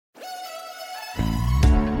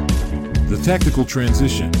The tactical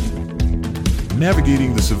transition.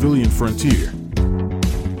 Navigating the civilian frontier.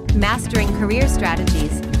 Mastering career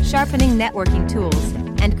strategies, sharpening networking tools,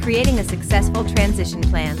 and creating a successful transition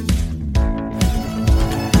plan.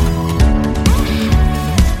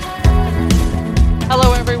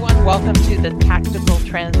 Hello, everyone. Welcome to the Tactical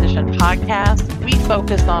Transition Podcast. We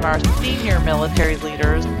focus on our senior military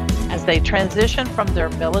leaders as they transition from their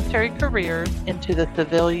military careers into the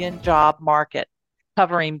civilian job market,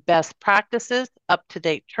 covering best practices,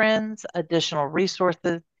 up-to-date trends, additional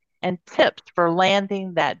resources, and tips for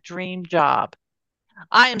landing that dream job.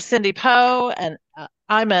 I am Cindy Poe, and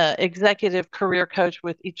I'm an executive career coach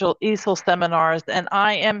with ESOL Seminars, and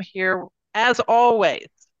I am here, as always,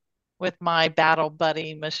 with my battle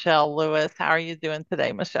buddy, Michelle Lewis. How are you doing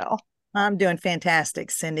today, Michelle? I'm doing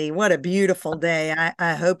fantastic, Cindy. What a beautiful day.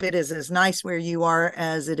 I hope it is as nice where you are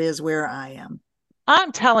as it is where I am.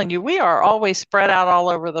 I'm telling you, we are always spread out all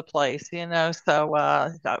over the place,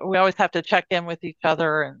 so we always have to check in with each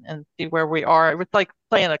other and see where we are. It's like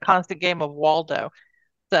playing a constant game of Waldo.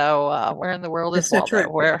 So where in the world is Waldo?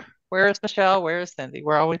 Where is Michelle? Where is Cindy?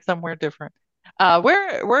 We're always somewhere different.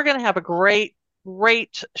 We're going to have a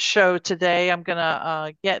great show today. I'm going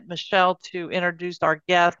to get Michelle to introduce our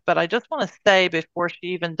guest, but I just want to say before she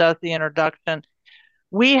even does the introduction,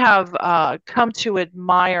 we have come to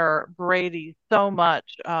admire Brady so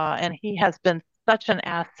much, and he has been such an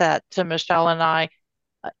asset to Michelle and I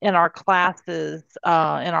in our classes, in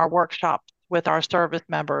our workshops with our service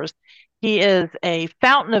members. He is a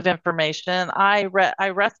fountain of information. I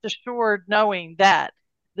rest assured knowing that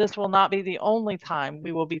this will not be the only time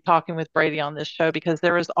we will be talking with Brady on this show, because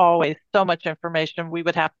there is always so much information. We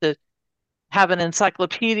would have to have an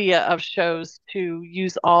encyclopedia of shows to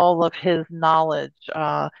use all of his knowledge.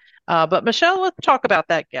 But Michelle, let's talk about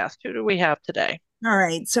that guest. Who do we have today? All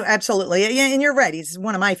right. So absolutely. Yeah, and you're right. He's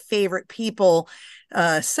one of my favorite people,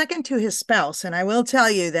 second to his spouse. And I will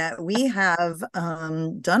tell you that we have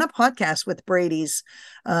done a podcast with Brady's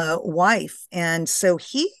wife. And so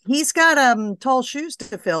he's got tall shoes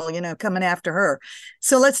to fill, coming after her.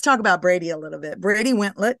 So let's talk about Brady a little bit. Brady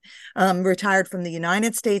Wentlandt retired from the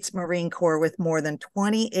United States Marine Corps with more than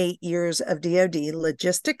 28 years of DoD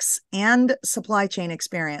logistics and supply chain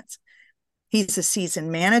experience. He's a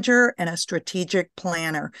seasoned manager and a strategic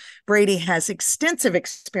planner. Brady has extensive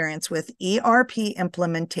experience with ERP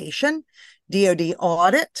implementation, DoD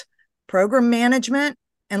audit, program management,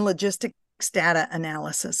 and logistics data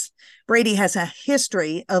analysis. Brady has a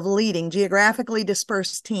history of leading geographically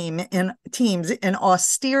dispersed teams in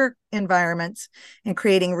austere environments and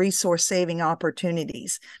creating resource-saving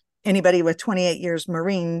opportunities. Anybody with 28 years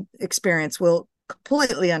Marine experience will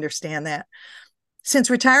completely understand that.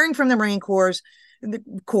 Since retiring from the Marine Corps,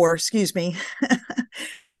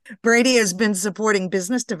 Brady has been supporting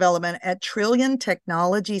business development at Trillion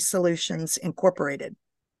Technology Solutions Incorporated.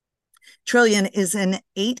 Trillion is an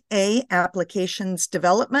 8A applications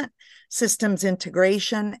development, systems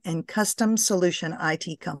integration, and custom solution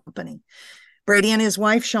IT company. Brady and his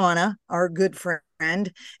wife, Shauna, are a good friend,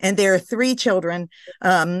 and their 3 children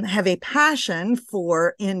have a passion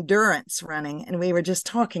for endurance running. And we were just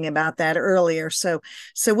talking about that earlier. So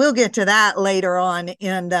we'll get to that later on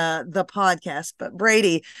in the podcast. But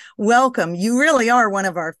Brady, welcome. You really are one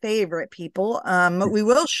of our favorite people. We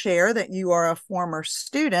will share that you are a former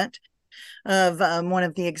student of one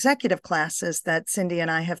of the executive classes that Cindy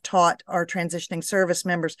and I have taught our transitioning service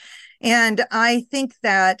members. And I think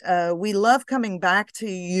that we love coming back to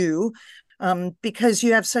you because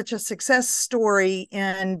you have such a success story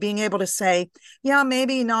in being able to say, yeah,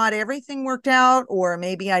 maybe not everything worked out, or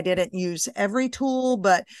maybe I didn't use every tool,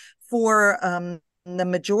 but for the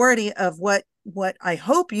majority of what I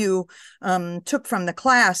hope you took from the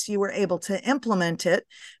class, you were able to implement it.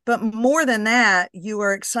 But more than that, you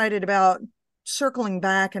are excited about circling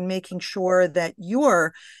back and making sure that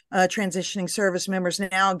your transitioning service members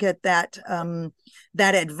now get that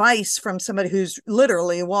advice from somebody who's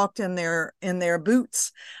literally walked in their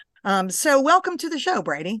boots. So welcome to the show,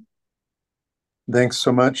 Brady. Thanks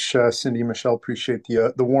so much, Cindy and Michelle. Appreciate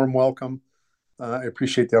the warm welcome. I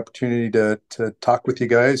appreciate the opportunity to talk with you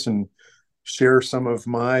guys and share some of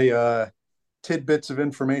my tidbits of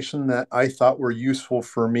information that I thought were useful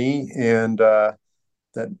for me, and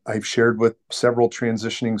that I've shared with several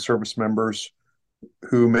transitioning service members,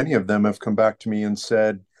 who many of them have come back to me and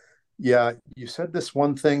said, yeah, you said this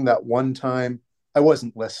one thing that one time, I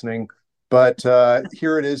wasn't listening, but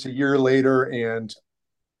here it is a year later, and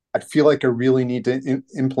I feel like I really need to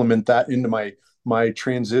implement that into my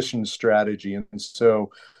transition strategy. And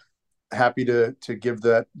so happy to give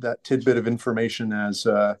that tidbit of information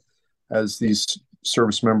as these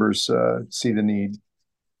service members see the need.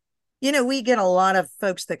 We get a lot of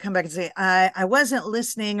folks that come back and say, I wasn't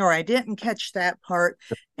listening, or I didn't catch that part.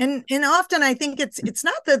 And often I think it's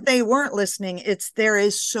not that they weren't listening, it's there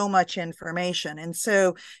is so much information. And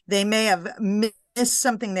so they may have missed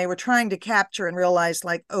something they were trying to capture and realized,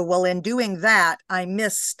 like, oh, well, in doing that, I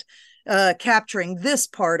missed capturing this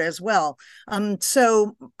part as well.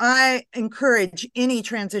 So I encourage any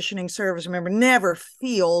transitioning service member, never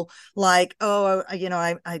feel like, oh,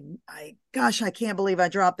 gosh, I can't believe I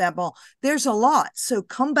dropped that ball. There's a lot. So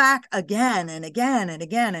come back again and again and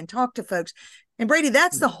again and talk to folks. And Brady,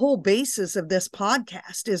 that's the whole basis of this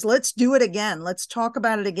podcast is let's do it again. Let's talk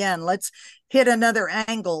about it again. Let's hit another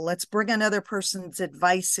angle. Let's bring another person's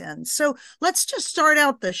advice in. So let's just start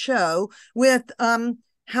out the show with,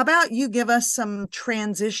 how about you give us some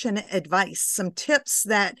transition advice, some tips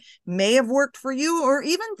that may have worked for you, or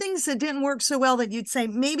even things that didn't work so well that you'd say,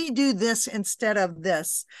 maybe do this instead of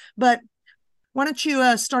this. But why don't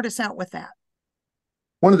you start us out with that?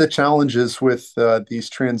 One of the challenges with these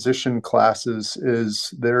transition classes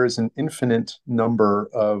is there is an infinite number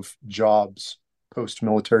of jobs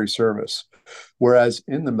post-military service, whereas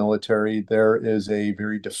in the military, there is a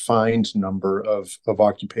very defined number of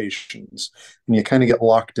occupations, and you kind of get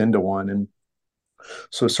locked into one. And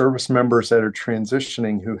so service members that are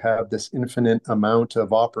transitioning who have this infinite amount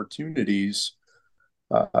of opportunities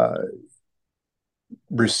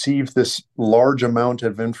receive this large amount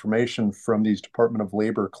of information from these Department of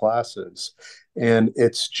Labor classes. And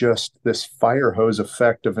it's just this fire hose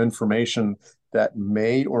effect of information that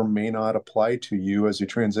may or may not apply to you as a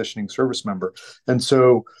transitioning service member. And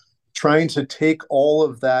so trying to take all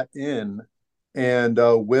of that in and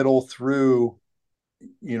whittle through,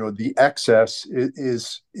 the excess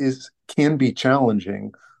is can be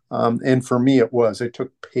challenging. And for me, it was. I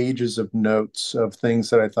took pages of notes of things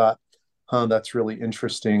that I thought, that's really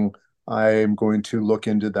interesting. I'm going to look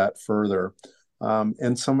into that further.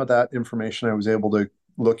 And some of that information I was able to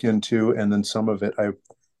look into, and then some of it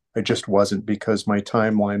I just wasn't, because my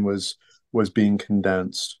timeline was being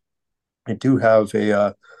condensed. I do have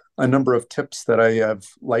a number of tips that I have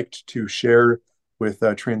liked to share with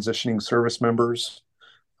transitioning service members.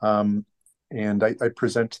 And I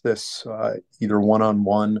present this either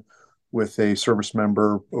one-on-one with a service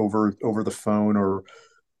member over the phone, or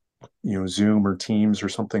Zoom or Teams or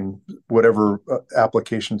something, whatever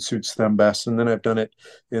application suits them best. And then I've done it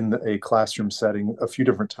in a classroom setting a few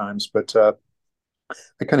different times, but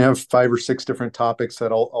I kind of have 5 or 6 different topics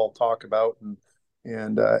that I'll talk about,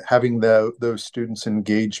 and having those students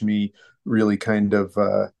engage me really kind of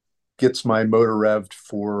gets my motor revved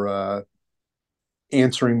for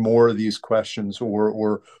answering more of these questions,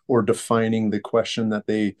 or defining the question that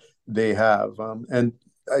they have. And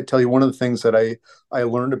I tell you, one of the things that I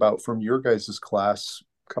learned about from your guys' class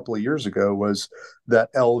a couple of years ago was that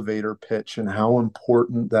elevator pitch, and how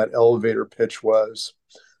important that elevator pitch was.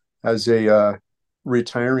 As a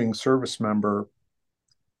retiring service member,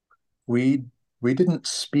 we didn't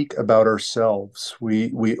speak about ourselves.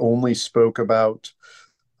 We only spoke about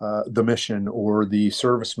the mission or the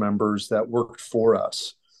service members that worked for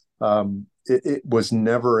us. It was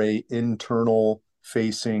never a internal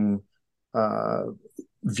facing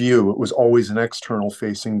view. It was always an external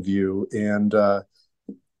facing view. And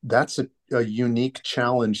that's a unique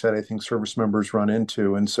challenge that I think service members run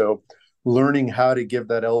into. And so learning how to give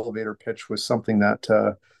that elevator pitch was something that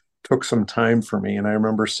took some time for me. And I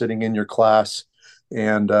remember sitting in your class,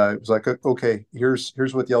 and it was like, okay, here's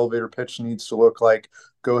what the elevator pitch needs to look like.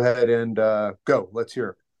 Go ahead and go. Let's hear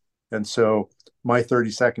it. And so my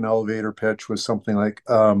 30-second elevator pitch was something like,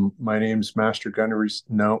 my name's Master Gunnery.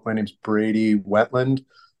 No, my name's Brady Wentlandt.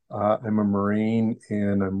 I'm a Marine,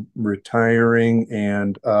 and I'm retiring,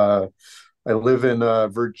 and I live in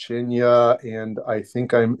Virginia, and I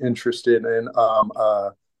think I'm interested in,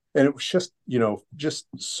 and it was just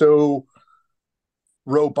so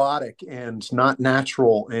robotic and not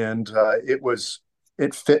natural. And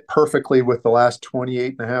it fit perfectly with the last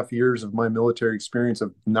 28 and a half years of my military experience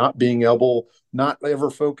of not ever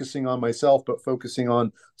focusing on myself, but focusing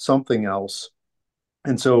on something else.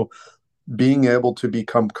 And so being able to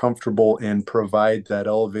become comfortable and provide that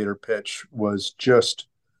elevator pitch was just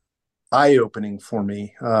eye-opening for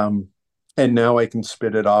me. And now I can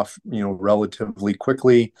spit it off, relatively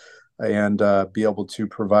quickly, and be able to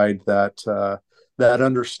provide that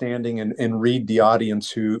understanding, and read the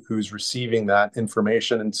audience who's receiving that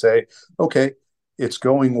information and say, okay, it's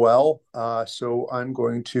going well. So I'm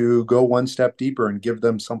going to go one step deeper and give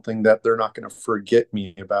them something that they're not going to forget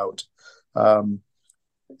me about.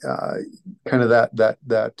 uh, kind of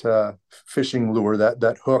that fishing lure,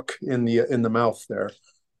 that hook in the mouth there,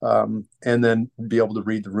 and then be able to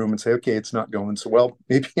read the room and say, okay, it's not going so well.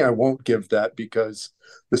 Maybe I won't give that because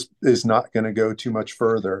this is not going to go too much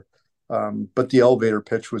further. But the elevator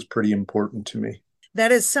pitch was pretty important to me.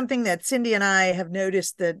 That is something that Cindy and I have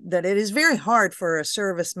noticed, that it is very hard for a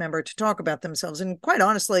service member to talk about themselves. And quite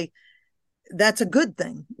honestly, that's a good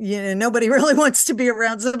thing. Nobody really wants to be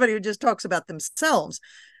around somebody who just talks about themselves.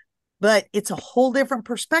 But it's a whole different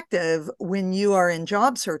perspective when you are in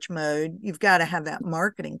job search mode. You've got to have that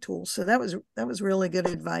marketing tool. So that was really good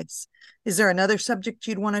advice. Is there another subject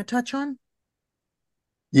you'd want to touch on?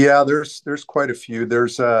 Yeah, there's quite a few.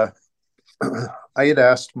 I had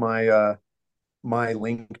asked my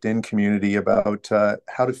LinkedIn community about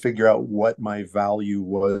how to figure out what my value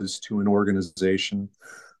was to an organization.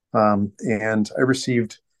 And I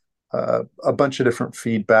received a bunch of different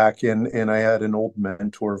feedback, and I had an old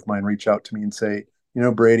mentor of mine reach out to me and say,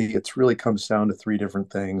 Brady, it really comes down to three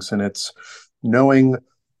different things, and it's knowing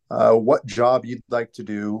what job you'd like to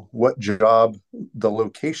do, what job, the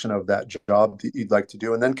location of that job that you'd like to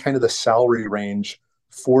do, and then kind of the salary range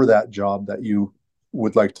for that job that you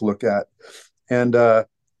would like to look at. And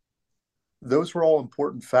those were all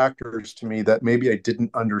important factors to me that maybe I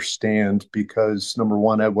didn't understand because, number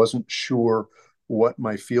one, I wasn't sure what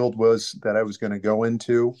my field was that I was going to go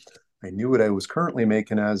into. I knew what I was currently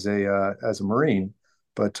making as a Marine,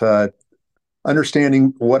 but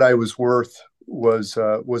understanding what I was worth was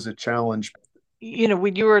a challenge.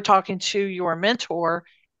 When you were talking to your mentor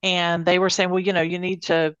and they were saying, well, you need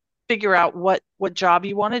to figure out what job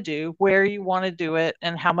you want to do, where you want to do it,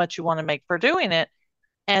 and how much you want to make for doing it.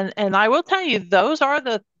 And I will tell you, those are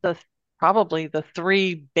the probably the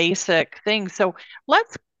three basic things. So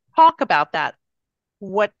let's talk about that.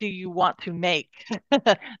 What do you want to make?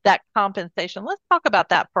 That compensation. Let's talk about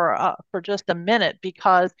that for just a minute,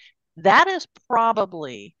 because that is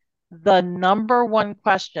probably the number one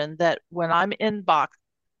question that when I'm inbox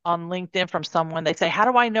on LinkedIn from someone, they say, how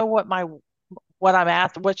do I know what I'm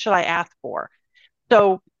asked? What should I ask for?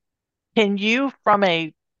 So can you, from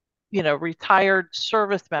a retired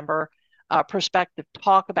service member perspective,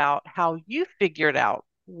 talk about how you figured out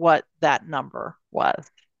what that number was?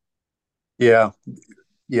 Yeah,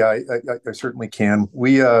 I certainly can.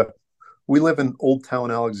 We live in Old Town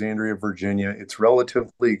Alexandria, Virginia. It's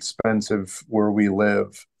relatively expensive where we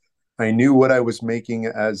live. I knew what I was making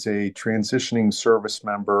as a transitioning service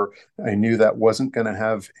member. I knew that wasn't going to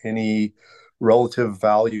have any relative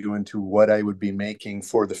value into what I would be making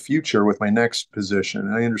for the future with my next position.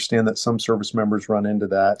 And I understand that some service members run into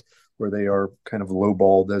that where they are kind of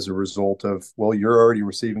lowballed as a result of, well, you're already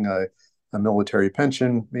receiving a military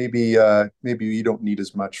pension. Maybe you don't need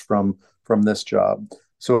as much from this job.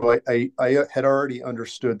 So I had already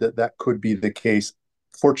understood that could be the case.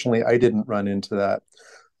 Fortunately, I didn't run into that.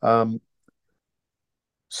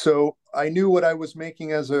 So I knew what I was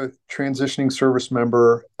making as a transitioning service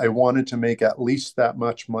member. I wanted to make at least that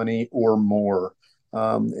much money or more.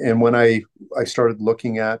 And when I started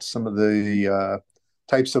looking at some of the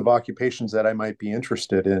types of occupations that I might be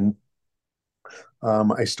interested in,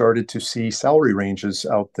 I started to see salary ranges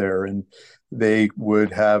out there, and they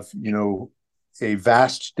would have, a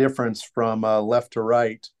vast difference from left to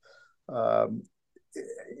right um,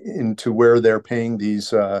 into where they're paying these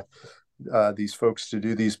folks to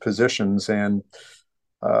do these positions. And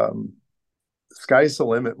um, sky's the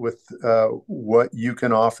limit with what you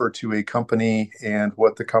can offer to a company and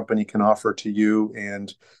what the company can offer to you,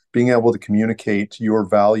 and being able to communicate your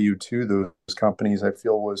value to those companies, I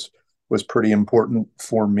feel was pretty important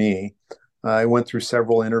for me. I went through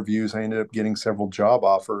several interviews. I ended up getting several job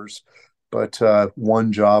offers, but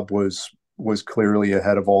one job was clearly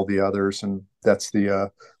ahead of all the others, and that's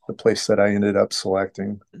the place that I ended up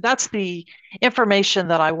selecting. That's the information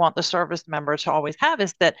that I want the service member to always have,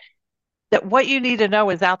 is that what you need to know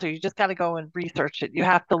is out there. You just got to go and research it. You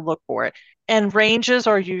have to look for it. And ranges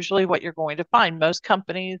are usually what you're going to find. Most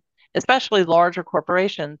companies, especially larger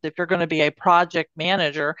corporations, if you're going to be a project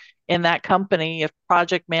manager in that company, if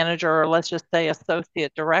project manager, or let's just say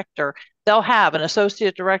associate director, they'll have an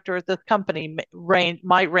associate director at this company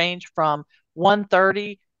might range from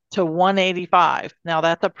 130 to 185. Now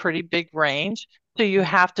that's a pretty big range. So you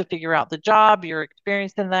have to figure out the job, your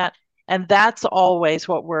experience in that. And that's always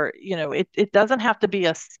what it doesn't have to be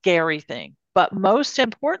a scary thing. But most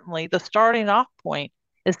importantly, the starting off point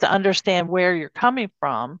is to understand where you're coming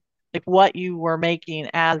from, like what you were making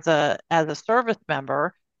as a service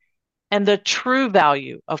member, and the true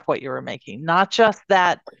value of what you were making, not just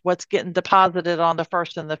that what's getting deposited on the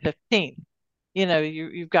 1st and the 15th.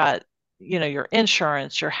 You've got your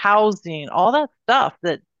insurance, your housing, all that stuff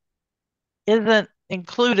that isn't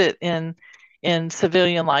included in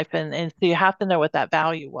civilian life, and so you have to know what that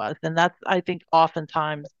value was. And that's, I think,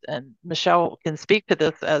 oftentimes, and Michelle can speak to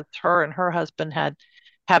this, as her and her husband have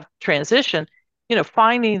transitioned,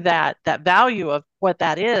 finding that value of what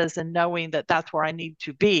that is, and knowing that that's where I need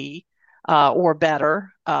to be, or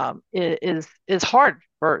better, is hard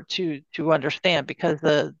to understand, because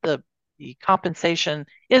the compensation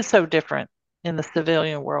is so different in the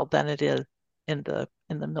civilian world than it is in the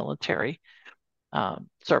military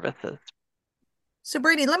services. So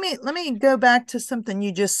Brady, let me go back to something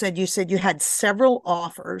you just said. You said you had several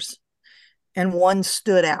offers and one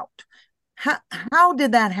stood out. How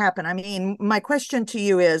did that happen? I mean, my question to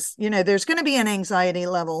you is, there's going to be an anxiety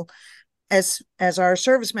level as our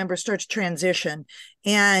service member starts transition,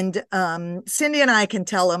 and Cindy and I can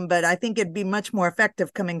tell them, but I think it'd be much more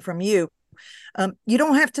effective coming from you. You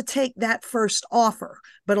don't have to take that first offer,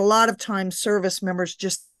 but a lot of times service members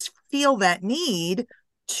just feel that need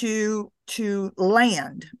to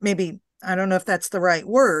land. Maybe, I don't know if that's the right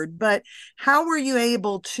word, but how were you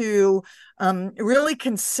able to really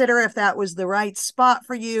consider if that was the right spot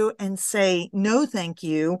for you and say no thank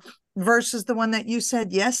you, versus the one that you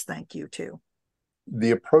said yes thank you to?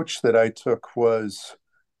 The approach that I took was,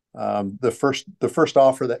 the first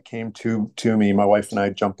offer that came to me, my wife and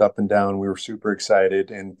I jumped up and down. We were super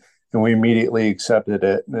excited, and we immediately accepted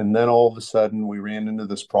it. And then all of a sudden, we ran into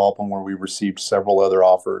this problem where we received several other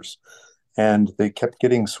offers, and they kept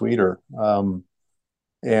getting sweeter. So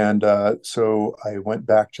I went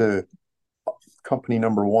back to company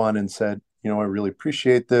number one and said, I really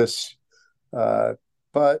appreciate this,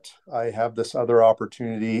 but I have this other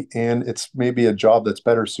opportunity, and it's maybe a job that's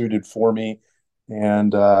better suited for me.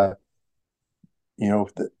 And it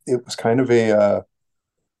was kind of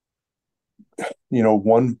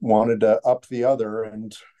one wanted to up the other,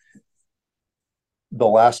 and the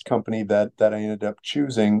last company that I ended up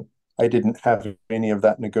choosing, I didn't have any of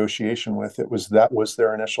that negotiation with. That was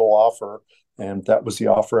their initial offer, and that was the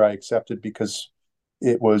offer I accepted because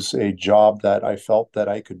it was a job that I felt that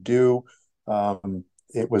I could do.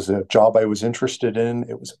 It was a job I was interested in.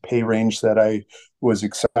 It was a pay range that I was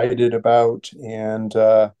excited about, and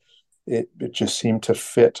it just seemed to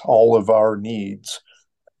fit all of our needs.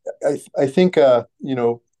 I think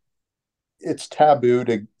it's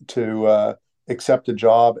taboo to accept a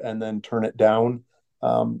job and then turn it down,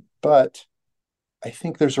 but I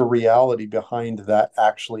think there's a reality behind that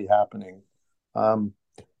actually happening, um,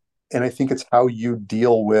 and I think it's how you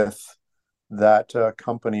deal with that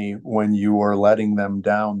company when you are letting them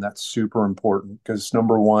down. That's super important, because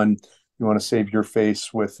number one, you want to save your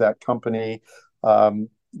face with that company.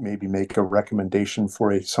 Maybe make a recommendation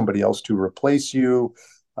for somebody else to replace you.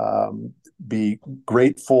 Be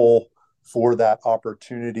grateful for that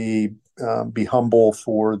opportunity. Be humble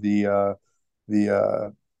for the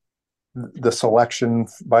selection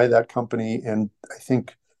by that company. And I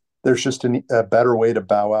think there's just a better way to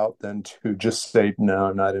bow out than to just say, no,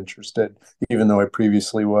 I'm not interested, even though I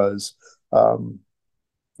previously was.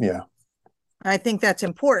 Yeah. I think that's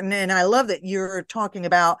important. And I love that you're talking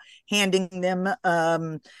about handing them,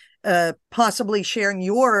 possibly sharing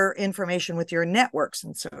your information with your networks.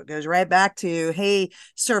 And so it goes right back to, hey,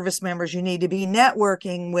 service members, you need to be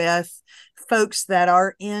networking with folks that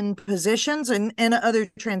are in positions, and other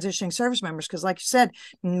transitioning service members. Because like you said,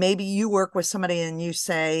 maybe you work with somebody and you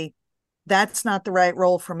say, that's not the right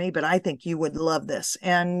role for me, but I think you would love this.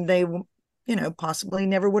 And they possibly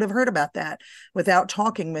never would have heard about that without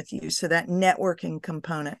talking with you. So that networking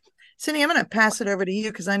component. Cindy, I'm going to pass it over to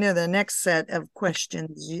you, because I know the next set of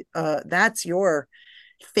questions, that's your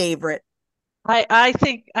favorite. I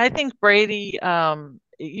think Brady,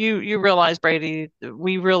 you realize, Brady,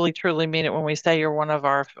 we really truly mean it when we say you're one of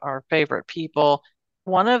our favorite people.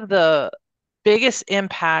 One of the biggest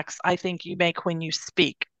impacts I think you make when you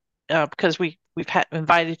speak, because we've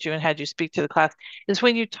invited you and had you speak to the class, is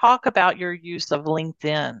when you talk about your use of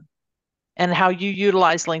LinkedIn and how you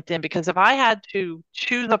utilize LinkedIn. Because if I had to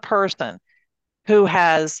choose a person who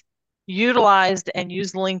has utilized and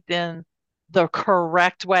used LinkedIn the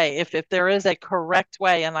correct way, if there is a correct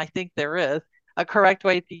way, and I think there is a correct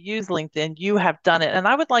way to use LinkedIn, you have done it. And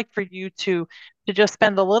I would like for you to just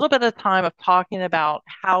spend a little bit of time of talking about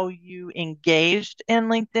how you engaged in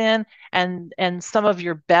LinkedIn, and some of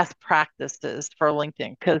your best practices for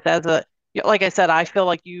LinkedIn. Because like I said, I feel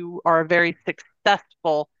like you are a very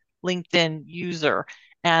successful LinkedIn user,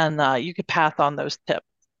 and you could pass on those tips.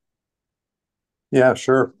 Yeah,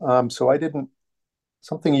 sure.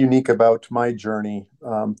 Something unique about my journey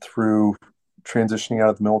through transitioning out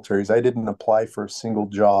of the military is I didn't apply for a single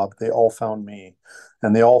job. They all found me,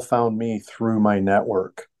 and they all found me through my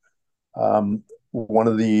network. One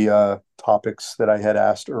of the topics that I had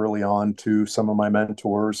asked early on to some of my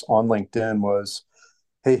mentors on LinkedIn was,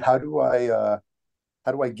 "Hey, how do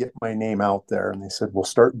I get my name out there?" And they said, "Well,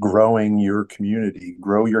 start growing your community,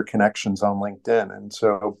 grow your connections on LinkedIn." And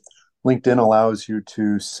so LinkedIn allows you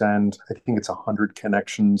to send, I think it's 100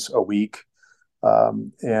 connections a week.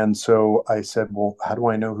 And so I said, "Well, how do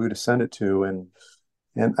I know who to send it to?"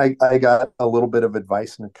 And I got a little bit of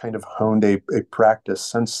advice and kind of honed a practice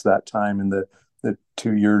since that time in the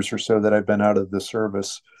 2 years or so that I've been out of the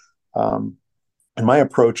service. And my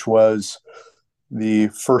approach was, the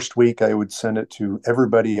first week I would send it to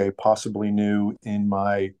everybody I possibly knew in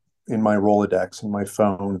my Rolodex, in my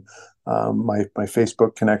phone, my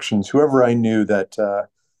Facebook connections, whoever I knew that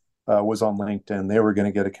was on LinkedIn, they were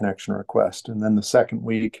going to get a connection request. And then the second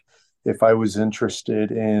week, if I was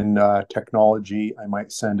interested in technology, I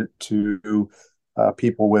might send it to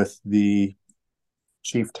people with the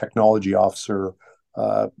chief technology officer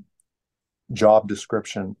job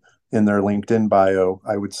description in their LinkedIn bio.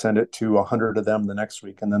 I would send it to 100 of them the next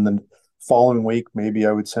week. And then the following week, maybe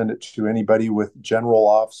I would send it to anybody with general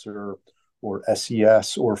officer or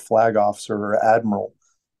SES or flag officer or admiral.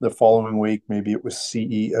 The following week, maybe it was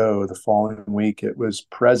CEO. The following week, it was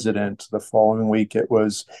president. The following week, it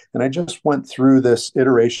was, and I just went through this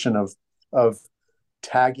iteration of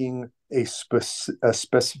tagging a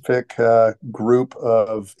specific group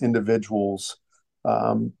of individuals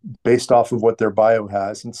based off of what their bio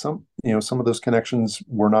has. And some of those connections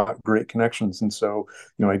were not great connections. And so,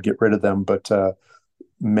 I'd get rid of them, but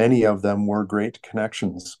many of them were great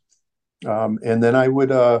connections. And then I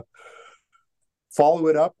would follow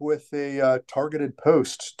it up with a targeted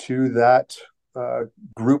post to that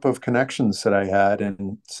group of connections that I had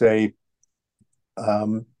and say,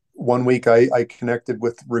 one week I connected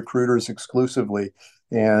with recruiters exclusively.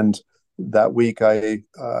 And that week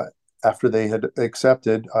after they had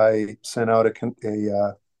accepted, I sent out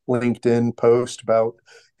a LinkedIn post about,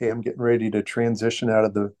 "Hey, I'm getting ready to transition out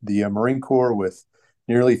of the Marine Corps with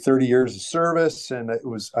nearly 30 years of service." And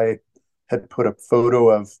I had put a photo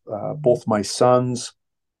of both my sons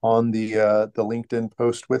on the LinkedIn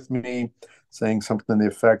post with me, saying something to the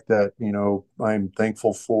effect that, I'm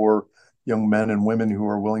thankful for young men and women who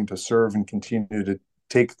are willing to serve and continue to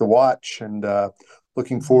take the watch, and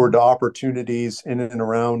looking forward to opportunities in and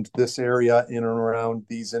around this area, in and around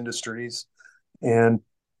these industries. And,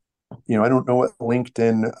 I don't know what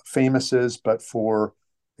LinkedIn famous is, but for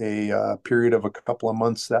a period of a couple of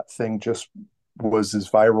months, that thing just was as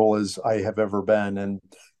viral as I have ever been.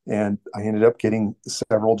 And I ended up getting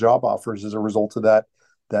several job offers as a result of that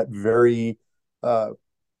very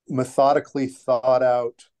methodically thought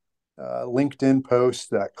out LinkedIn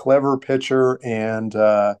post, that clever picture, and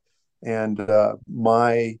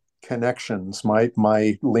my connections, my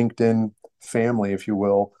LinkedIn family, if you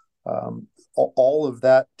will, all of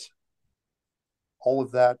that,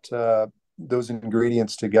 those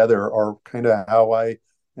ingredients together are kind of how I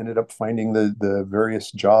ended up finding the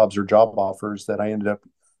various jobs or job offers that I ended up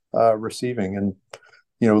receiving. And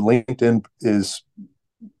LinkedIn is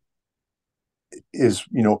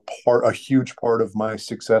a huge part of my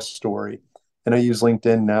success story. And I use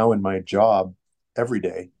LinkedIn now in my job every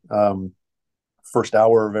day. First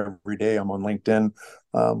hour of every day, I'm on LinkedIn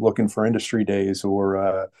looking for industry days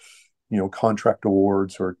or contract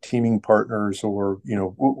awards or teaming partners or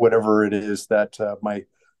whatever it is that my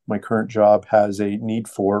current job has a need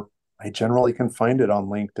for. I generally can find it on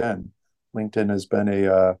LinkedIn. LinkedIn has been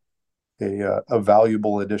a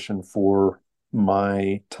valuable addition for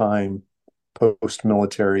my time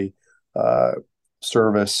post-military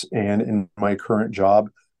service and in my current job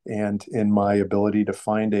and in my ability to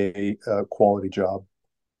find a quality job.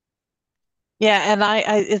 Yeah, and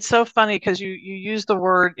it's so funny because you use the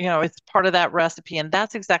word, it's part of that recipe, and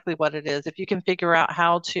that's exactly what it is. If you can figure out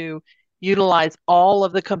how to utilize all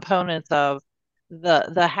of the components of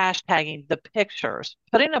the hashtagging, the pictures,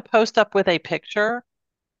 putting a post up with a picture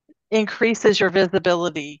increases your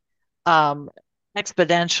visibility um,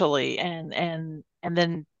 exponentially, and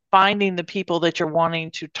then finding the people that you're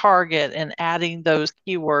wanting to target and adding those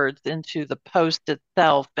keywords into the post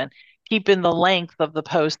itself and keeping the length of the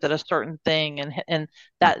post at a certain thing, and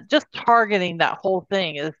that just targeting that whole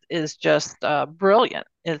thing is just brilliant.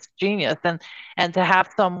 It's genius. And to have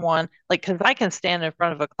someone like, because I can stand in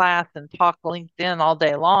front of a class and talk LinkedIn all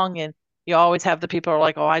day long, and you always have the people who are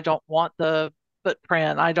like, "Oh, I don't want the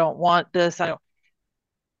footprint. I don't want this. I don't."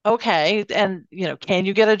 Okay. And, can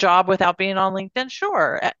you get a job without being on LinkedIn?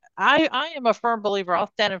 Sure. I am a firm believer.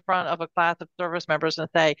 I'll stand in front of a class of service members and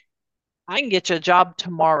say, I can get you a job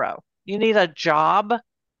tomorrow. You need a job?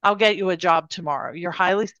 I'll get you a job tomorrow. You're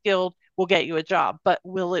highly skilled. We'll get you a job. But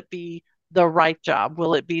will it be the right job?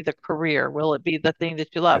 Will it be the career? Will it be the thing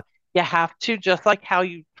that you love? You have to, just like how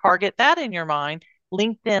you target that in your mind,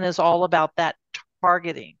 LinkedIn is all about that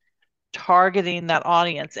targeting, targeting that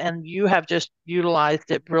audience. And you have just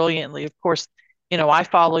utilized it brilliantly. Of course, I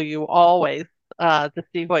follow you always to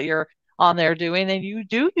see what you're on there doing, and you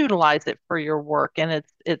do utilize it for your work, and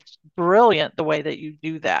it's brilliant the way that you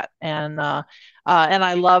do that. And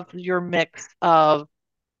I love your mix of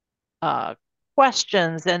uh,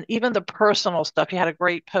 questions and even the personal stuff. You had a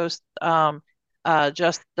great post uh,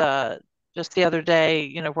 just uh, just the other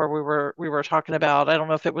day, where we were talking about, I don't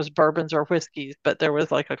know if it was bourbons or whiskeys, but there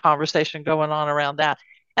was like a conversation going on around that.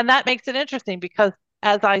 And that makes it interesting because,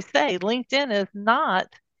 as I say, LinkedIn is not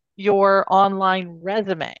your online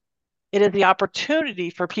resume. It is the opportunity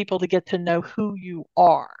for people to get to know who you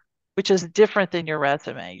are, which is different than your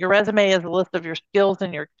resume. Your resume is a list of your skills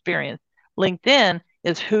and your experience. LinkedIn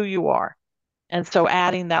is who you are. And so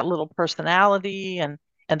adding that little personality and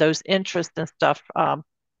those interests and stuff,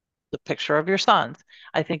 the picture of your sons,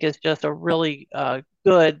 I think is just a really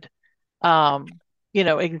good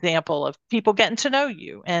example of people getting to know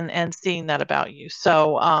you and seeing that about you.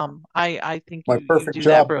 So I think My you perfect do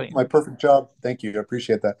that job, brilliantly. my perfect job. Thank you. I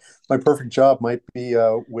appreciate that. My perfect job might be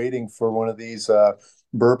waiting for one of these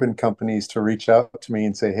bourbon companies to reach out to me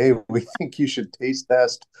and say, "Hey, we think you should taste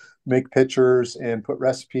test, make pictures, and put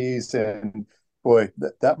recipes." And boy,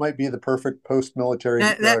 that might be the perfect post-military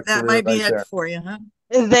That career might be right it there. for you, huh?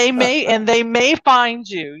 They may find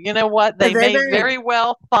you. You know what? They They may may. very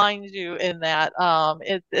well find you in that.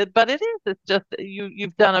 But it's just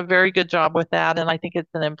you've done a very good job with that, and I think it's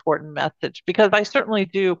an important message because I certainly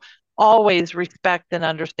do always respect and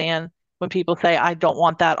understand when people say I don't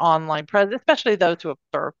want that online presence, especially those who have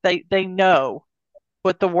served. They know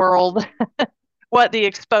what the world, what the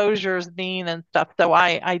exposures mean and stuff. So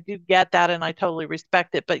I do get that, and I totally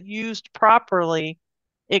respect it. But used properly,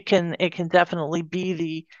 it can definitely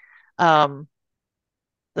be um,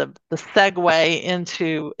 the segue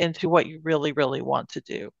into what you really really want to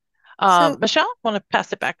do. So, Michelle, I want to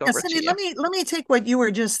pass it back yeah, over to Cindy, you. let me take what you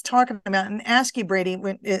were just talking about and ask you, Brady,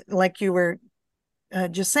 like you were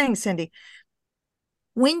just saying, Cindy,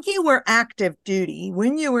 when you were active duty,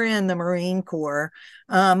 when you were in the Marine Corps,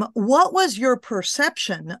 what was your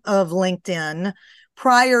perception of LinkedIn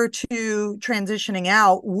prior to transitioning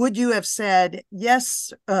out? Would you have said,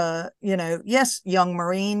 yes, yes, young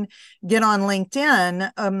Marine, get on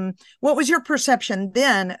LinkedIn? What was your perception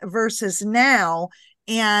then versus now?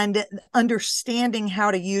 And understanding how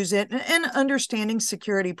to use it and understanding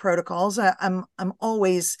security protocols. I'm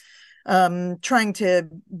always trying to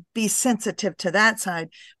be sensitive to that side.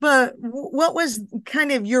 But what was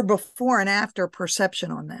kind of your before and after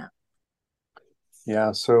perception on that?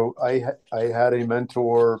 Yeah, so I had a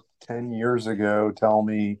mentor 10 years ago tell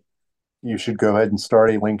me you should go ahead and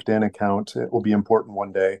start a LinkedIn account. It will be important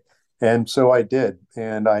one day. And so I did.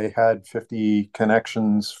 And I had 50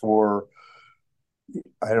 connections for,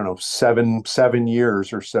 I don't know, seven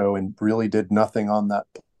years or so, and really did nothing on that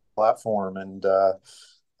platform. And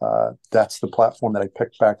that's the platform that I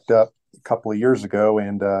picked back up a couple of years ago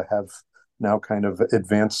and have now kind of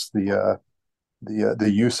advanced the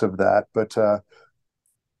use of that. But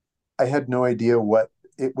I had no idea what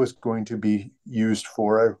it was going to be used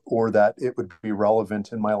for or that it would be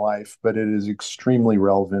relevant in my life, but it is extremely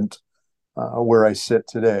relevant where I sit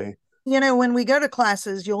today. When we go to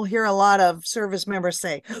classes, you'll hear a lot of service members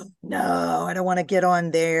say, no, I don't want to get on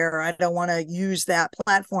there. I don't want to use that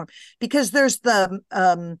platform because there's the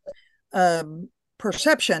um,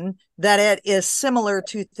 perception that it is similar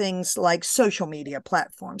to things like social media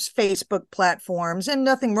platforms, Facebook platforms, and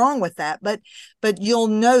nothing wrong with that. But you'll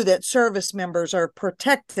know that service members are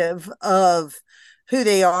protective of who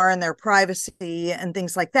they are and their privacy and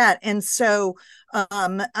things like that. And so,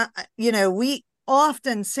 we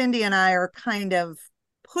often, Cindy and I are kind of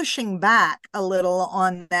pushing back a little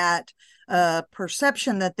on that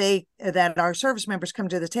perception that our service members come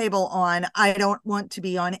to the table on. I don't want to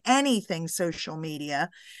be on anything social media,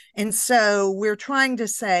 and so we're trying to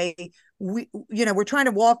say we're trying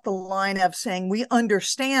to walk the line of saying we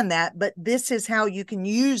understand that, but this is how you can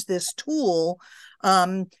use this tool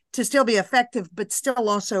to still be effective, but still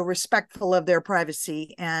also respectful of their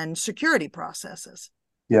privacy and security processes.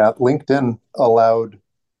 Yeah, LinkedIn allowed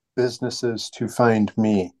businesses to find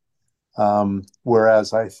me,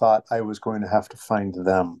 whereas I thought I was going to have to find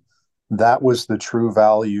them. That was the true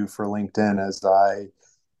value for LinkedIn as I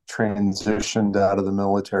transitioned out of the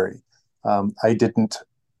military. I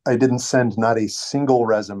didn't send not a single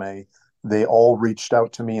resume. They all reached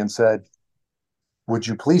out to me and said, would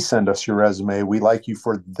you please send us your resume? We like you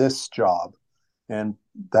for this job. And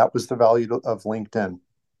that was the value of LinkedIn.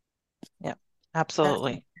 Yeah,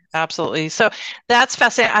 absolutely. Absolutely. So that's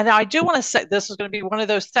fascinating. And I do want to say this is going to be one of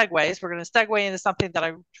those segues. We're going to segue into something that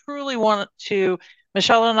I truly want to,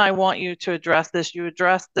 Michelle and I want you to address this. You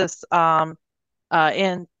address this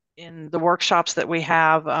in the workshops that we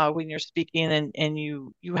have when you're speaking, and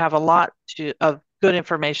you have a lot of good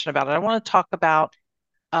information about it. I want to talk about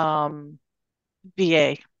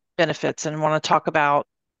VA benefits and want to talk about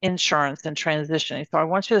insurance and transitioning. So I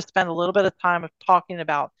want you to spend a little bit of time of talking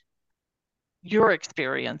about your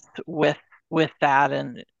experience with that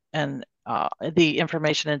and the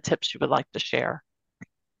information and tips you would like to share.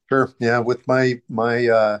 Sure. Yeah. With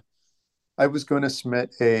I was going to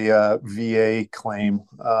submit a VA claim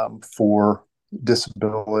for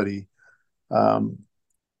disability. Um,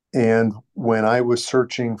 and when I was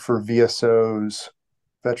searching for VSOs,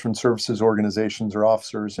 Veteran Services Organizations or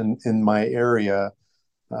officers in my area,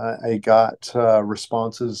 I got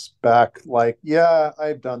responses back like, yeah,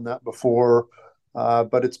 I've done that before,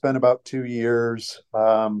 but it's been about 2 years.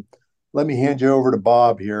 Let me hand you over to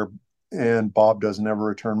Bob here. And Bob doesn't ever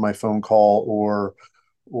return my phone call or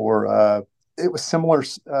it was similar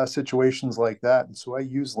situations like that. And so I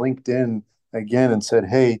used LinkedIn again and said,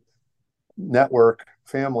 hey, network,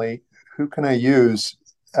 family, who can I use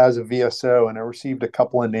as a VSO? And I received a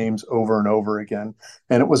couple of names over and over again.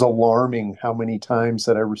 And it was alarming how many times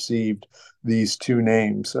that I received these two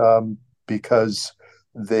names because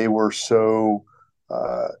they were so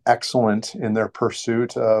excellent in their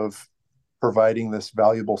pursuit of providing this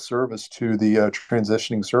valuable service to the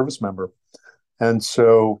transitioning service member. And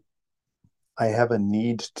so I have a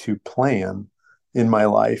need to plan in my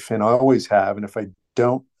life, and I always have. And if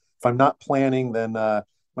I'm not planning, then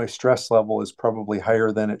my stress level is probably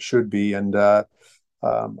higher than it should be. And I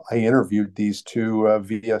interviewed these two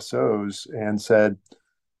VSOs and said,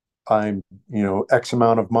 I'm, X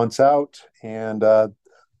amount of months out, and I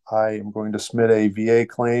am going to submit a VA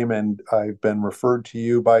claim, and I've been referred to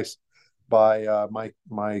you by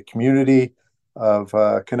my community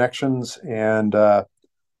of connections, and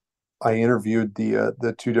I interviewed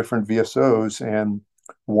the two different VSOs, and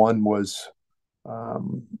one was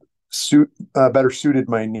um, better suited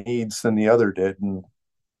my needs than the other did, and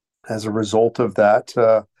as a result of that,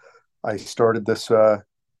 I started this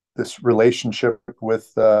relationship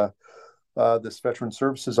with this veteran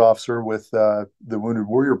services officer with the Wounded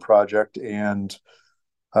Warrior Project, and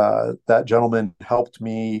that gentleman helped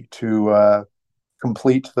me to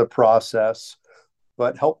complete the process,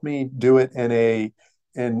 but helped me do it in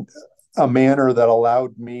a manner that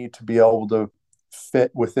allowed me to be able to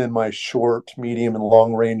fit within my short, medium, and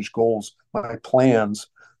long range goals, my plans,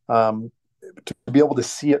 to be able to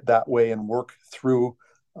see it that way and work through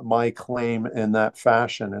my claim in that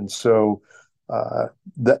fashion. And so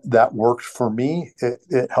that worked for me.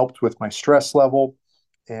 It helped with my stress level,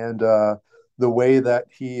 and the way that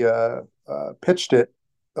he pitched it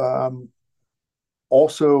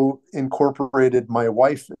also incorporated my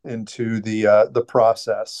wife into the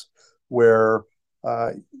process, where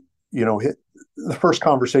uh, the first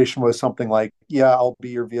conversation was something like, "Yeah, I'll be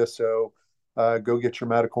your VSO. Go get your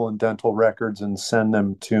medical and dental records and send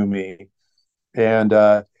them to me." And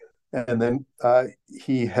then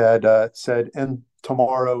he had said, "And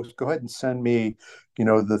tomorrow, go ahead and send me,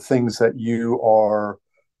 the things that you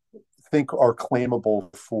think are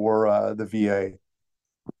claimable for the VA."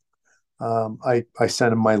 I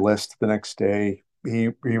sent him my list the next day.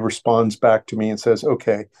 He responds back to me and says,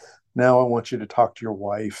 "Okay, now I want you to talk to your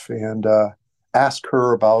wife and ask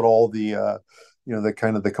her about all the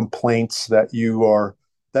kind of the complaints that you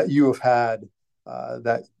have had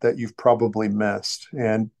that you've probably missed."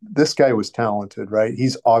 And this guy was talented, right?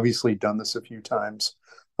 He's obviously done this a few times.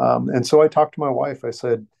 And so I talked to my wife. I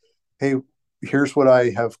said, "Hey, here's what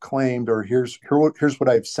I have claimed, or here's what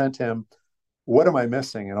I've sent him. What am I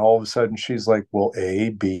missing?" And all of a sudden she's like, "Well,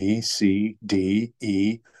 A, B, C, D,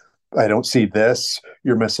 E. I don't see this.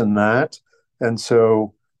 You're missing that." And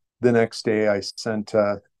so the next day I sent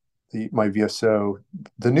my VSO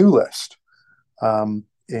the new list. And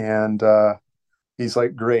he's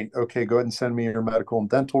like, "Great. Okay, go ahead and send me your medical and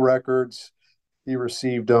dental records." He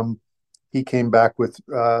received them. He came back with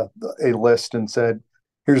a list and said,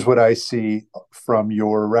 "Here's what I see from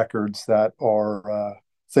your records that are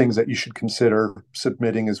things that you should consider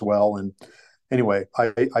submitting as well." And anyway,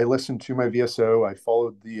 I listened to my VSO. I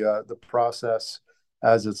followed the process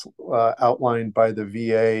as it's outlined by the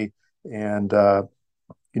VA, and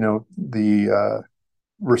the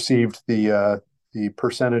received the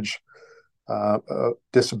percentage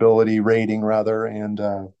disability rating rather, and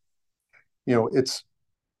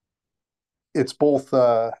it's both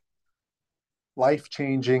life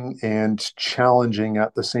changing and challenging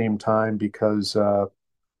at the same time because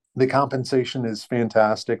the compensation is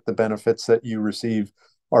fantastic, the benefits that you receive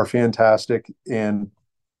are fantastic, and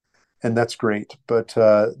that's great. But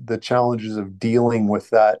the challenges of dealing with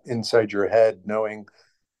that inside your head, knowing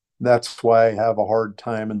that's why I have a hard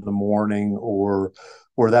time in the morning, or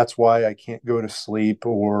that's why I can't go to sleep,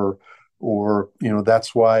 or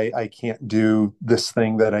that's why I can't do this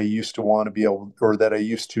thing that I used to want to be able, or that I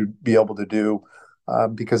used to be able to do,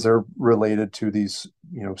 because they're related to these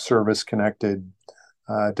service connected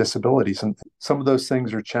disabilities, and some of those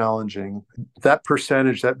things are challenging. That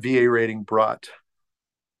percentage, that VA rating, brought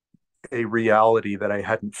a reality that I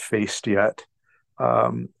hadn't faced yet,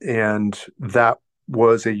 and that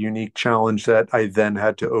was a unique challenge that I then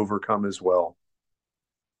had to overcome as well.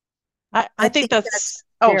 I think that's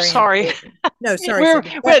oh, sorry. Important. No,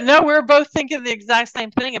 sorry. We're both thinking the exact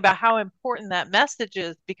same thing about how important that message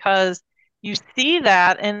is, because you see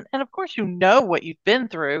that, and of course what you've been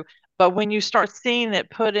through, but when you start seeing it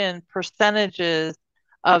put in percentages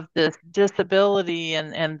of this disability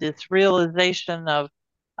and this realization of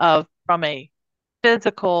from a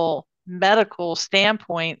physical medical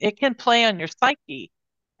standpoint, it can play on your psyche,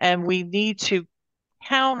 and we need to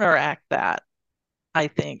counteract that, I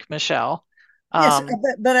think, Michelle. Yes,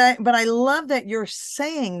 but I love that you're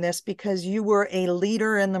saying this, because you were a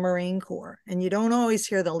leader in the Marine Corps, and you don't always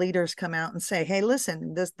hear the leaders come out and say, "Hey,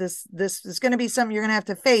 listen, this is going to be something you're going to have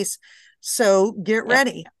to face, so get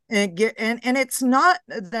ready." And it's not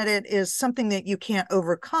that it is something that you can't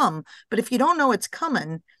overcome, but if you don't know it's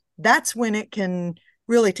coming, that's when it can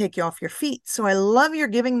really take you off your feet. So I love you're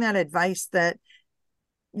giving that advice that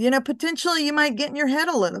potentially you might get in your head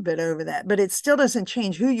a little bit over that, but it still doesn't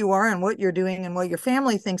change who you are and what you're doing and what your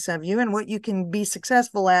family thinks of you and what you can be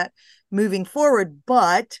successful at moving forward.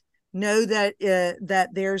 But know that that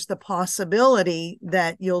there's the possibility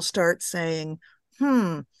that you'll start saying,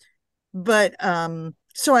 but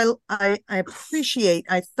so I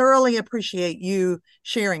thoroughly appreciate you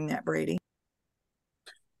sharing that, Brady.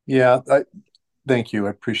 Yeah, thank you. I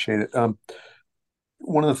appreciate it.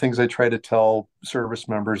 One of the things I try to tell service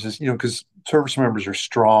members is, because service members are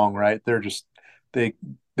strong, right? They're just they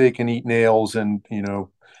they can eat nails and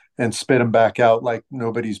spit them back out like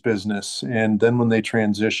nobody's business. And then when they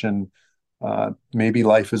transition, maybe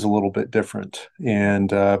life is a little bit different,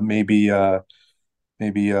 and maybe that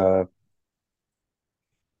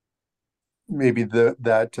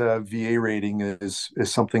VA rating is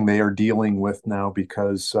something they are dealing with now,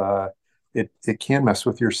 because it can mess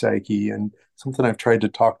with your psyche, and something I've tried to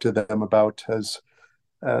talk to them about as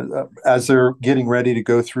they're getting ready to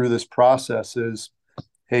go through this process is,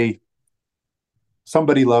 hey,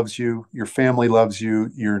 somebody loves you, your family loves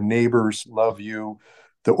you, your neighbors love you,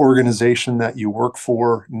 the organization that you work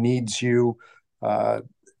for needs you.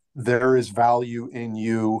 There is value in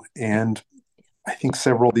you, and I think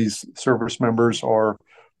several of these service members are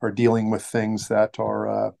dealing with things that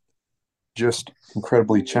are just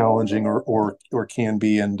incredibly challenging, or can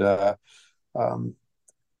be, and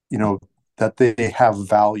you know that they have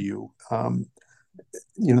value.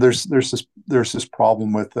 There's this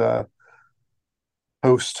problem with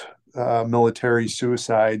post military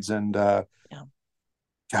suicides, and Yeah.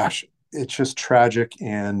 gosh, it's just tragic.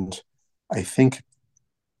 And I think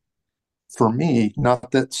for me,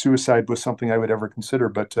 not that suicide was something I would ever consider,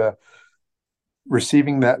 but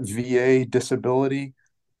receiving that VA disability,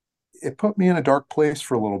 it put me in a dark place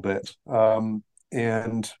for a little bit.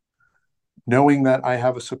 And knowing that I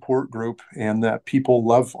have a support group, and that people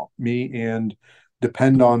love me and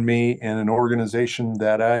depend on me, and an organization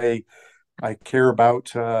that I care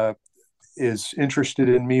about is interested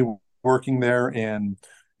in me working there, and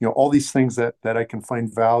all these things that I can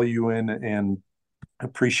find value in and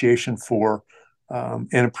appreciation for,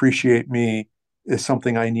 and appreciate me, is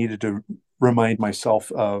something I needed to remind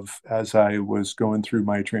myself of as I was going through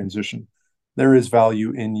my transition. There is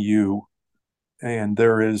value in you, and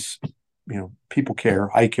there is, people care,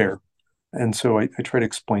 I care. And so I try to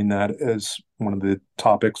explain that as one of the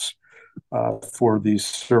topics for these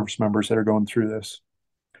service members that are going through this.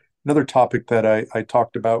 Another topic that I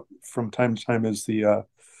talked about from time to time is the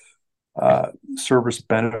service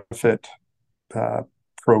benefit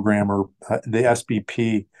program, or the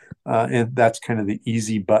SBP, and that's kind of the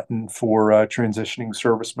easy button for transitioning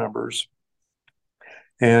service members.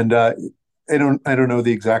 And I don't know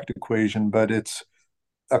the exact equation, but it's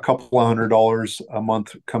a couple of $100 a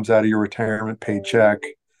month comes out of your retirement paycheck.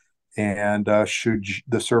 And should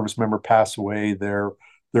the service member pass away, their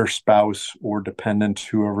spouse or dependent,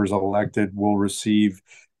 whoever's elected, will receive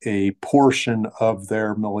a portion of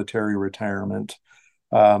their military retirement.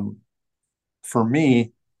 For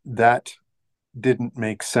me, that didn't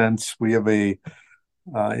make sense. We have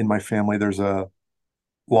in my family, there's a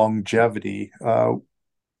longevity,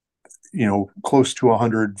 close to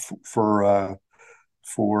 100 for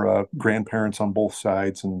grandparents on both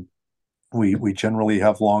sides, and we generally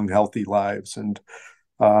have long, healthy lives. And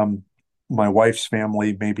my wife's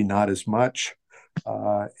family, maybe not as much.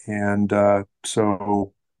 So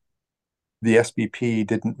the SBP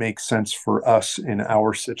didn't make sense for us in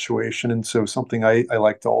our situation. And so something I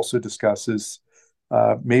like to also discuss is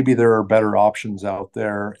maybe there are better options out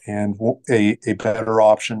there, and a better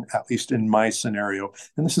option, at least in my scenario.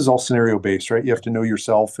 And this is all scenario based, right? You have to know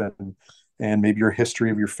yourself and maybe your history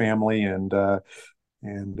of your family and the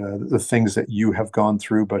things that you have gone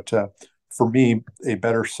through. But for me, a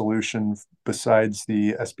better solution besides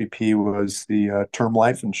the SBP was the term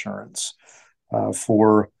life insurance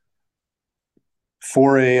for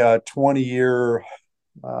a 20-year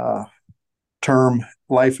term.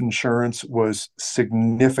 Life insurance was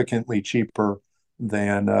significantly cheaper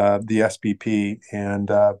than the SBP, and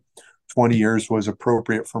 20 years was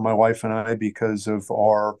appropriate for my wife and I because of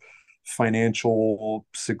our financial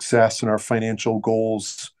success and our financial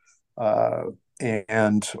goals,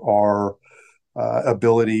 and our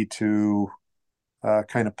ability to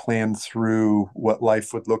kind of plan through what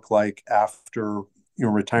life would look like after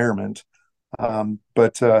retirement.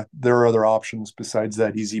 But there are other options besides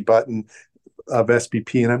that easy button of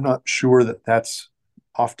SBP, and I'm not sure that that's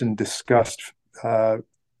often discussed very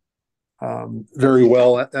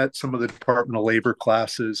well at some of the Department of Labor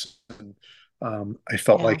classes. And I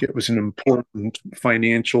felt like it was an important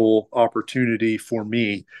financial opportunity for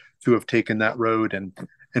me to have taken that road. And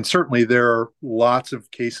certainly there are lots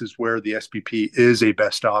of cases where the SBP is a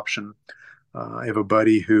best option. I have a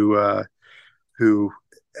buddy who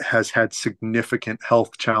has had significant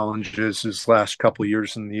health challenges his last couple of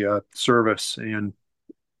years in the service, and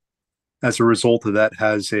as a result of that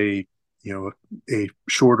has a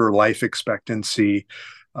shorter life expectancy.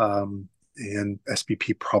 And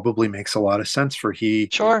SBP probably makes a lot of sense for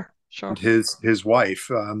Sure. and his wife.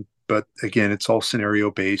 But again, it's all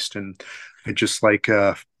scenario based, and I just like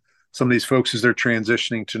some of these folks as they're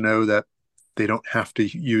transitioning to know that they don't have to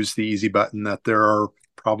use the easy button, that there are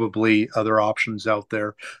probably other options out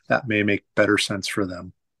there that may make better sense for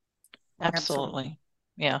them. Absolutely.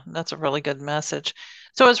 Yeah, that's a really good message.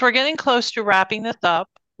 So as we're getting close to wrapping this up,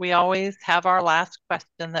 we always have our last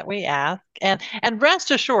question that we ask, and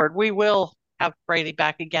rest assured, we will have Brady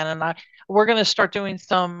back again, and we're going to start doing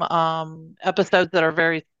some episodes that are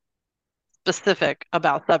very specific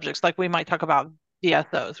about subjects. Like we might talk about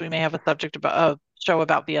VSOs. We may have a subject about a show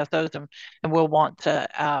about VSOs, and we'll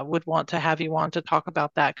would want to have you on to talk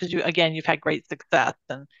about that because you've had great success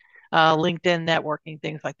and LinkedIn networking,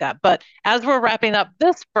 things like that. But as we're wrapping up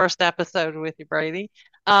this first episode with you, Brady,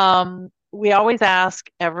 we always ask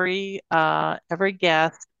every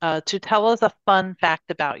guest to tell us a fun fact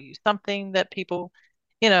about you, something that people,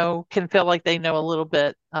 can feel like they know a little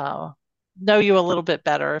bit, know you a little bit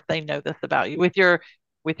better if they know this about you. With your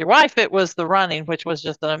wife, it was the running, which was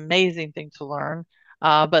just an amazing thing to learn.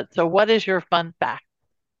 But so, what is your fun fact?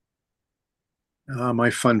 My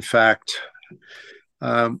fun fact.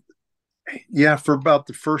 For about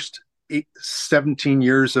the first 17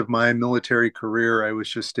 years of my military career, I was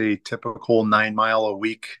just a typical 9 mile a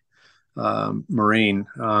week Marine,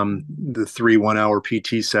 the 3 1 hour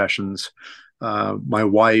PT sessions. My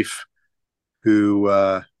wife, who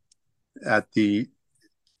at the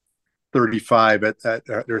 35, at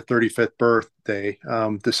her 35th birthday,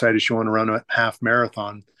 decided she wanted to run a half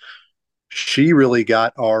marathon. She really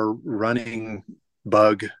got our running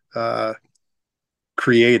bug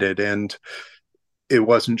created, and it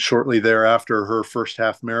wasn't shortly thereafter her first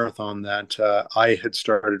half marathon that I had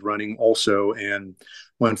started running also, and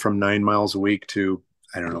went from 9 miles a week to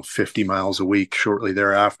 50 miles a week shortly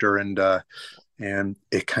thereafter, and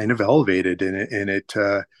it kind of elevated, and it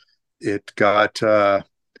got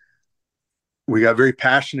we got very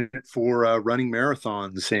passionate for running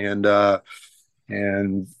marathons and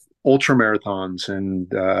ultra marathons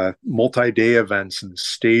and multi-day events and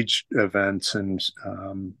stage events and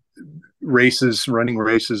running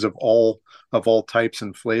races of all types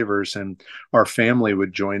and flavors. And our family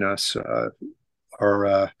would join us.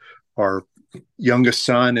 Our youngest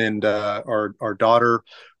son and our daughter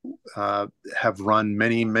have run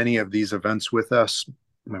many of these events with us.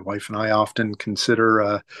 My wife and I often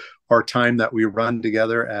consider our time that we run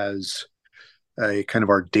together as a kind of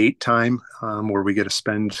our date time, where we get to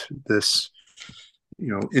spend this,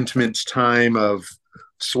 intimate time of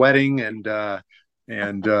sweating and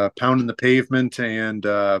pounding the pavement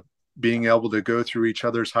and being able to go through each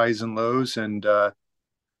other's highs and lows. And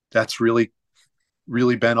that's really,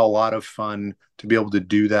 really been a lot of fun to be able to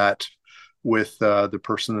do that with the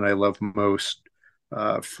person that I love most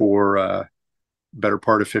for better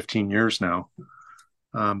part of 15 years now.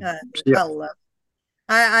 Well,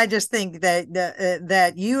 I just think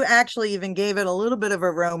that you actually even gave it a little bit of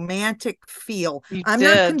a romantic feel. I'm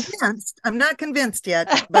not convinced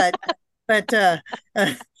yet, but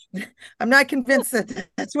I'm not convinced that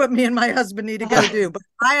that's what me and my husband need to go do. But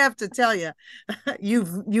I have to tell you,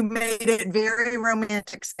 you made it very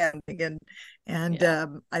romantic sounding,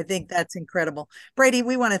 and I think that's incredible. Brady,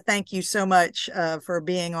 we want to thank you so much for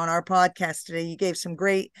being on our podcast today. You gave some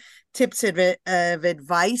great tips of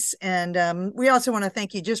advice, and we also want to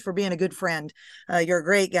thank you just for being a good friend. You're a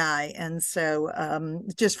great guy, and so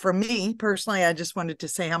just for me personally, I just wanted to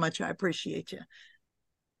say how much I appreciate you.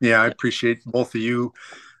 Yeah, I appreciate both of you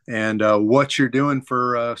and what you're doing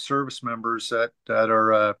for service members that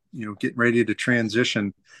are getting ready to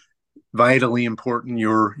transition. Vitally important,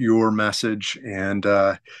 your message, and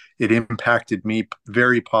it impacted me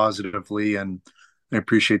very positively, and I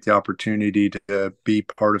appreciate the opportunity to be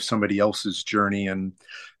part of somebody else's journey. And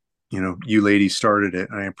you ladies started it,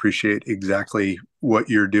 and I appreciate exactly what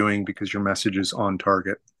you're doing because your message is on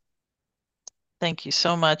target. Thank you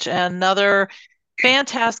so much. Another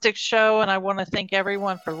fantastic show, and I want to thank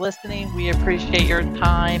everyone for listening. We appreciate your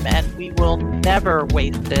time, and we will never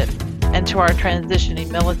waste it. And to our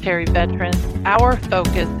transitioning military veterans, our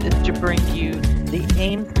focus is to bring you the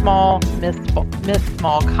aim small, miss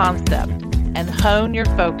small concept and hone your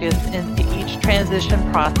focus into each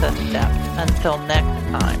transition process step. Until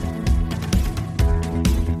next time.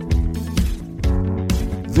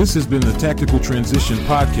 This has been the Tactical Transition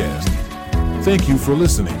Podcast. Thank you for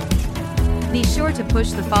listening. Be sure to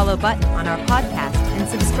push the follow button on our podcast and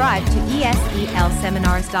subscribe to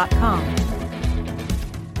ESELseminars.com.